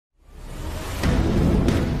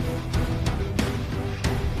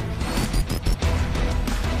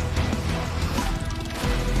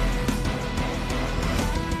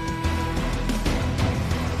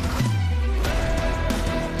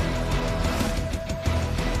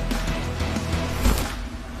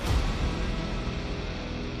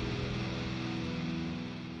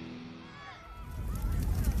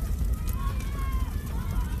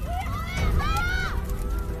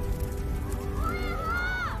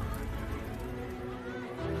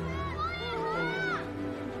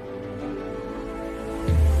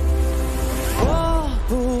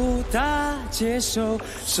大接受，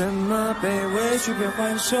什么被委屈别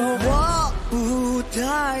还手。我不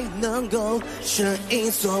太能够顺应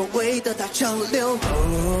所谓的大潮流。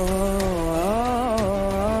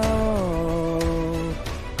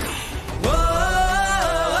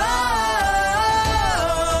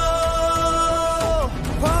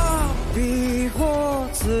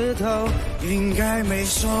应该没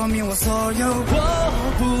说明我所有，我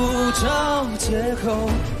不找借口，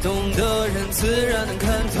懂的人自然能看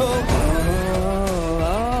透。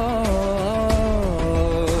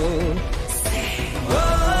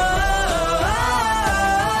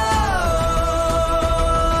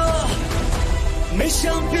没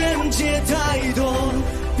想边界太多，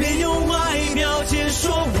别用外表解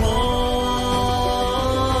说我。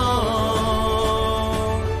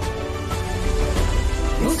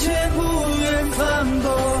不解不愿反驳，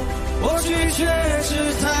我拒绝只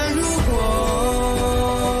谈如果。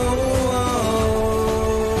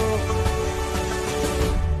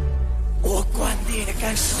我管你的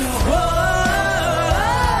感受，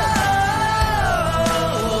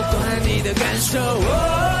我管你的感受，我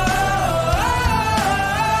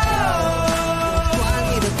管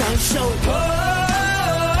你的感受，我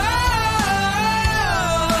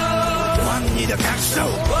管你的感受。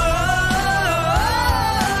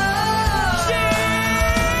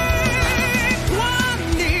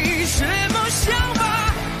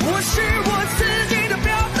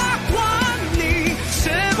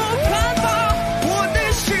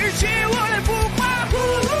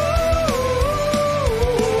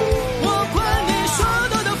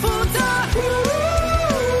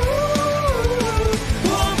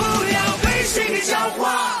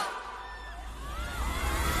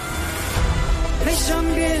没想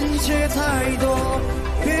边界太多，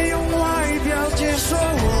别用外表解说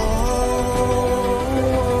我。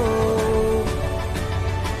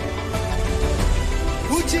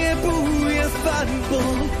不解不愿反驳，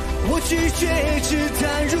我拒绝只谈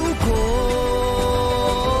如果。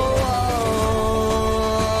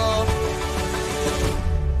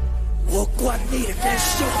我管你的感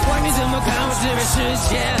受，管你怎么看我这边世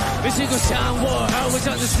界，没谁够像我，而我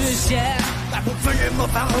唱着实现。大部分人模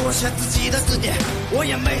仿和我写自己的字典，我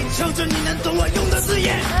也没求着你能懂我用的字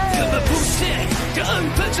眼。